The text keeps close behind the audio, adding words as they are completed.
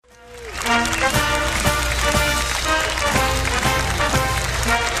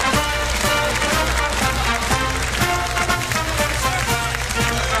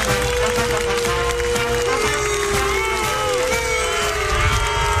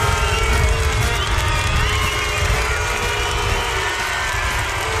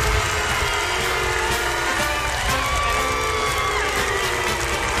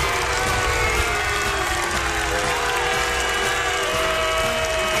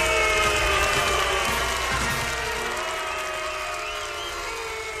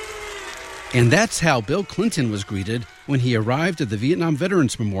And that's how Bill Clinton was greeted when he arrived at the Vietnam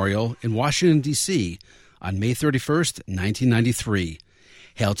Veterans Memorial in Washington, D.C. on May 31st, 1993.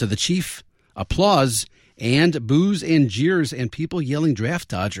 Hail to the chief, applause, and boos and jeers and people yelling draft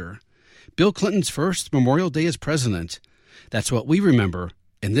dodger. Bill Clinton's first Memorial Day as president. That's what we remember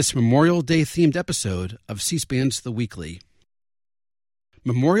in this Memorial Day-themed episode of C-SPAN's The Weekly.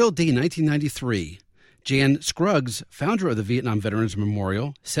 Memorial Day 1993. Jan Scruggs, founder of the Vietnam Veterans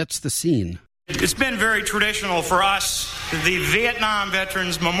Memorial, sets the scene. It's been very traditional for us, the Vietnam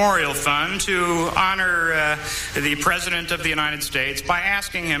Veterans Memorial Fund, to honor the President of the United States by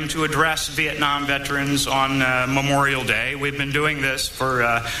asking him to address Vietnam veterans on Memorial Day. We've been doing this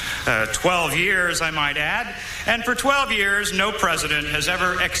for 12 years, I might add. And for 12 years, no president has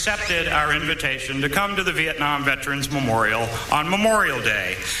ever accepted our invitation to come to the Vietnam Veterans Memorial on Memorial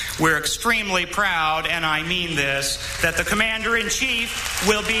Day. We're extremely proud, and I mean this, that the Commander-in-Chief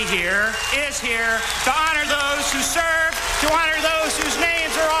will be here, is here, to honor those who served, to honor those whose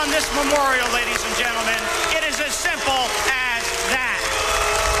names are on this memorial, ladies and gentlemen. It is as simple as that.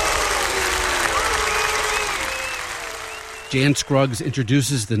 Jan Scruggs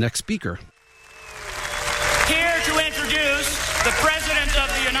introduces the next speaker. Here to introduce the President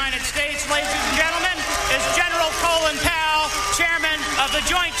of the United States, ladies and gentlemen, is General Colin Powell, Chairman of the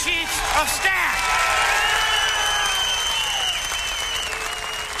Joint Chiefs of Staff.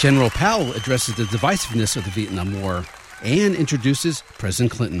 General Powell addresses the divisiveness of the Vietnam War and introduces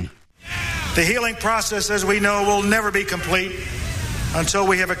President Clinton. The healing process, as we know, will never be complete until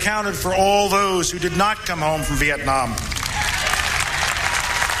we have accounted for all those who did not come home from Vietnam.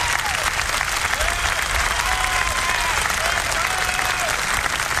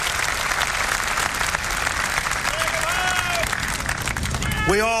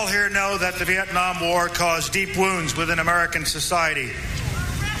 We all here know that the Vietnam War caused deep wounds within American society.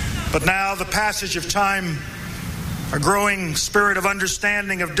 But now the passage of time, a growing spirit of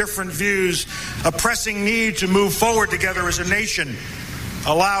understanding of different views, a pressing need to move forward together as a nation,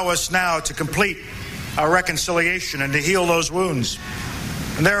 allow us now to complete our reconciliation and to heal those wounds.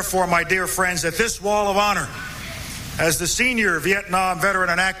 And therefore, my dear friends, at this wall of honor, as the senior Vietnam veteran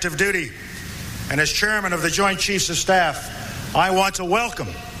on active duty and as chairman of the Joint Chiefs of Staff, I want to welcome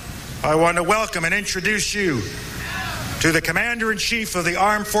and introduce you to the Commander-in-Chief of the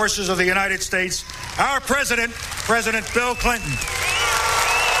Armed Forces of the United States, our President, President Bill Clinton.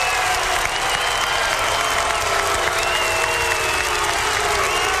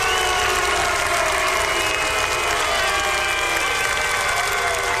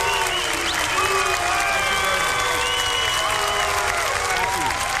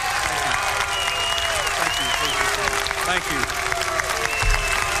 Thank you.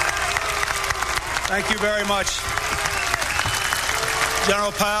 Thank you very much,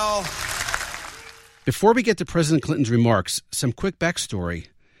 General Powell. Before we get to President Clinton's remarks, some quick backstory.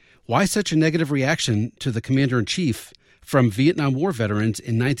 Why such a negative reaction to the Commander-in-Chief from Vietnam War veterans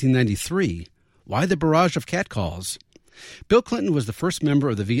in 1993? Why the barrage of catcalls? Bill Clinton was the first member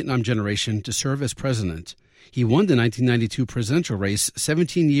of the Vietnam generation to serve as president. He won the 1992 presidential race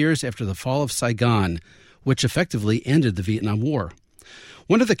 17 years after the fall of Saigon, which effectively ended the Vietnam War.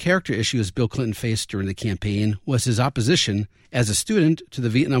 One of the character issues Bill Clinton faced during the campaign was his opposition as a student to the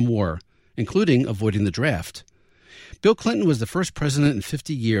Vietnam War, including avoiding the draft. Bill Clinton was the first president in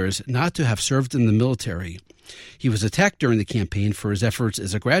 50 years not to have served in the military. He was attacked during the campaign for his efforts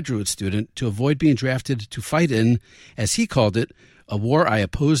as a graduate student to avoid being drafted to fight in, as he called it, a war I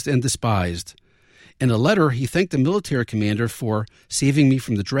opposed and despised. In a letter, he thanked the military commander for saving me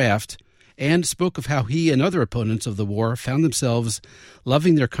from the draft and spoke of how he and other opponents of the war found themselves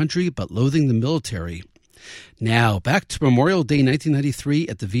loving their country but loathing the military. Now, back to Memorial Day 1993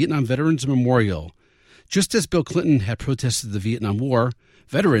 at the Vietnam Veterans Memorial. Just as Bill Clinton had protested the Vietnam War,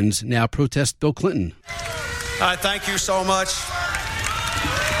 veterans now protest Bill Clinton. I thank you so much.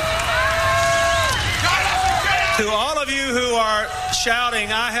 To all of you who are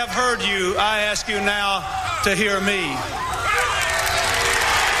shouting, I have heard you, I ask you now to hear me.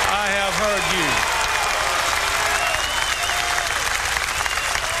 I have heard you.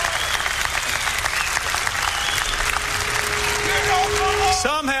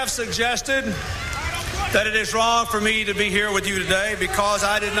 Some have suggested that it is wrong for me to be here with you today because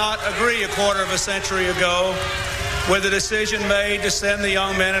I did not agree a quarter of a century ago with the decision made to send the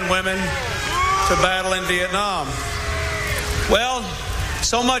young men and women to battle in Vietnam. Well,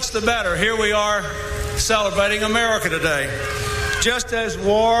 so much the better. Here we are celebrating America today. Just as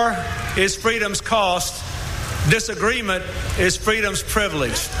war is freedom's cost, disagreement is freedom's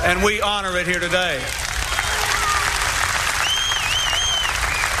privilege, and we honor it here today.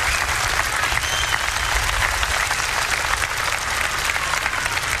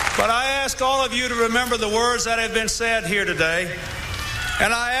 ask all of you to remember the words that have been said here today.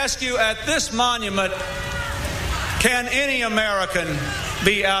 And I ask you, at this monument, can any American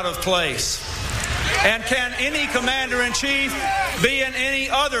be out of place? And can any commander-in-chief be in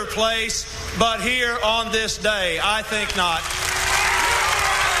any other place but here on this day? I think not.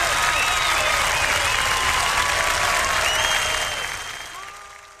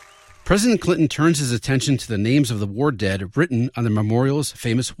 President Clinton turns his attention to the names of the war dead written on the memorial's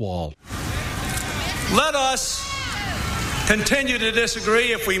famous wall. Let us continue to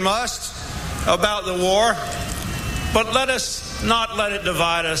disagree, if we must, about the war, but let us not let it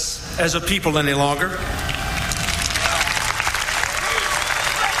divide us as a people any longer.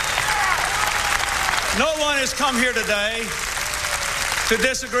 No one has come here today to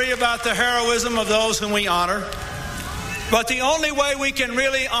disagree about the heroism of those whom we honor. But the only way we can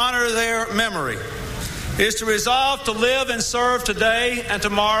really honor their memory is to resolve to live and serve today and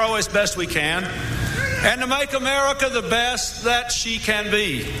tomorrow as best we can, and to make America the best that she can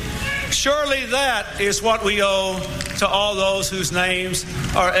be. Surely that is what we owe to all those whose names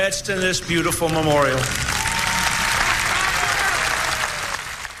are etched in this beautiful memorial.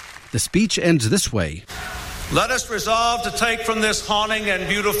 The speech ends this way. Let us resolve to take from this haunting and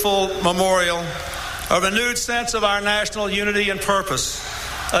beautiful memorial a renewed sense of our national unity and purpose,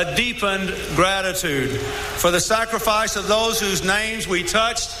 a deepened gratitude for the sacrifice of those whose names we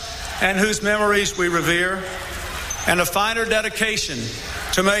touched and whose memories we revere, and a finer dedication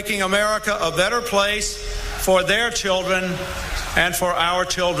to making America a better place for their children and for our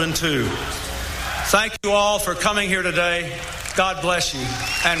children too. Thank you all for coming here today. God bless you,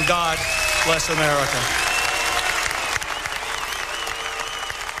 and God bless America.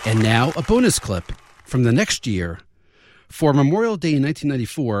 And now a bonus clip from the next year. For Memorial Day in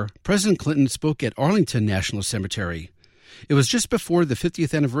 1994, President Clinton spoke at Arlington National Cemetery. It was just before the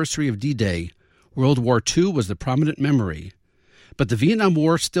 50th anniversary of D-Day. World War II was the prominent memory. But the Vietnam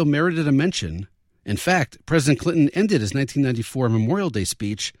War still merited a mention. In fact, President Clinton ended his 1994 Memorial Day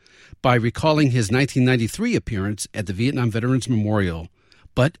speech by recalling his 1993 appearance at the Vietnam Veterans Memorial,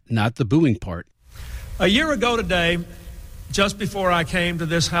 but not the booing part. A year ago today, just before I came to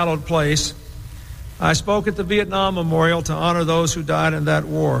this hallowed place, I spoke at the Vietnam Memorial to honor those who died in that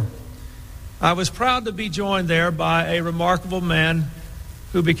war. I was proud to be joined there by a remarkable man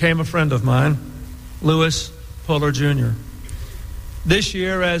who became a friend of mine, Lewis Puller, Jr. This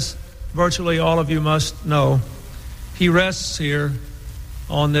year, as virtually all of you must know, he rests here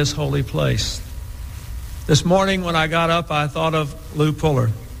on this holy place. This morning when I got up, I thought of Lew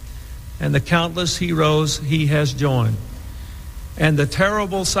Puller and the countless heroes he has joined, and the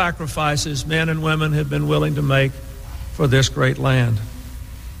terrible sacrifices men and women have been willing to make for this great land.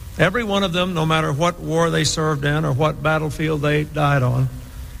 Every one of them, no matter what war they served in or what battlefield they died on,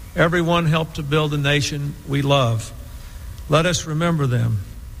 everyone helped to build the nation we love. Let us remember them.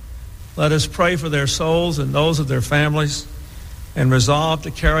 Let us pray for their souls and those of their families, and resolve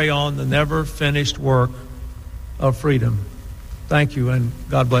to carry on the never-finished work of freedom. Thank you, and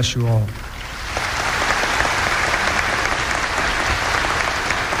God bless you all.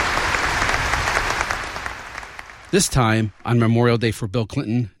 This time, on Memorial Day for Bill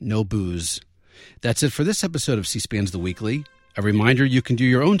Clinton, no booze. That's it for this episode of C-SPAN's The Weekly. A reminder, you can do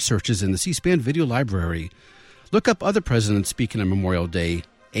your own searches in the C-SPAN video library. Look up other presidents speaking on Memorial Day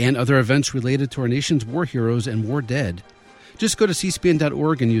and other events related to our nation's war heroes and war dead. Just go to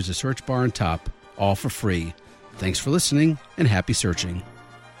cspan.org and use the search bar on top, all for free. Thanks for listening, and happy searching.